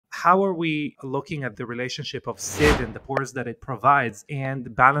how are we looking at the relationship of SID and the pores that it provides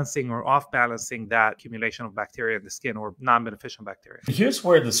and balancing or off balancing that accumulation of bacteria in the skin or non-beneficial bacteria? Here's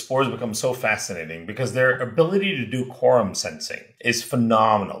where the spores become so fascinating, because their ability to do quorum sensing is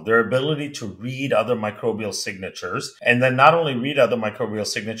phenomenal. Their ability to read other microbial signatures, and then not only read other microbial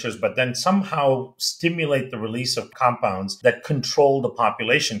signatures, but then somehow stimulate the release of compounds that control the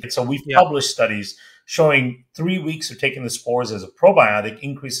population. So we've published studies showing 3 weeks of taking the spores as a probiotic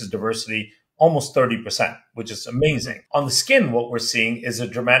increases diversity almost 30%, which is amazing. On the skin, what we're seeing is a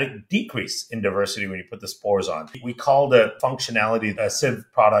dramatic decrease in diversity when you put the spores on. We call the functionality of a SIV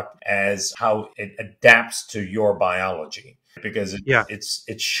product as how it adapts to your biology, because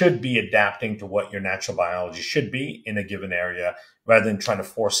it should be adapting to what your natural biology should be in a given area, rather than trying to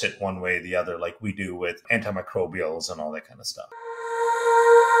force it one way or the other like we do with antimicrobials and all that kind of stuff.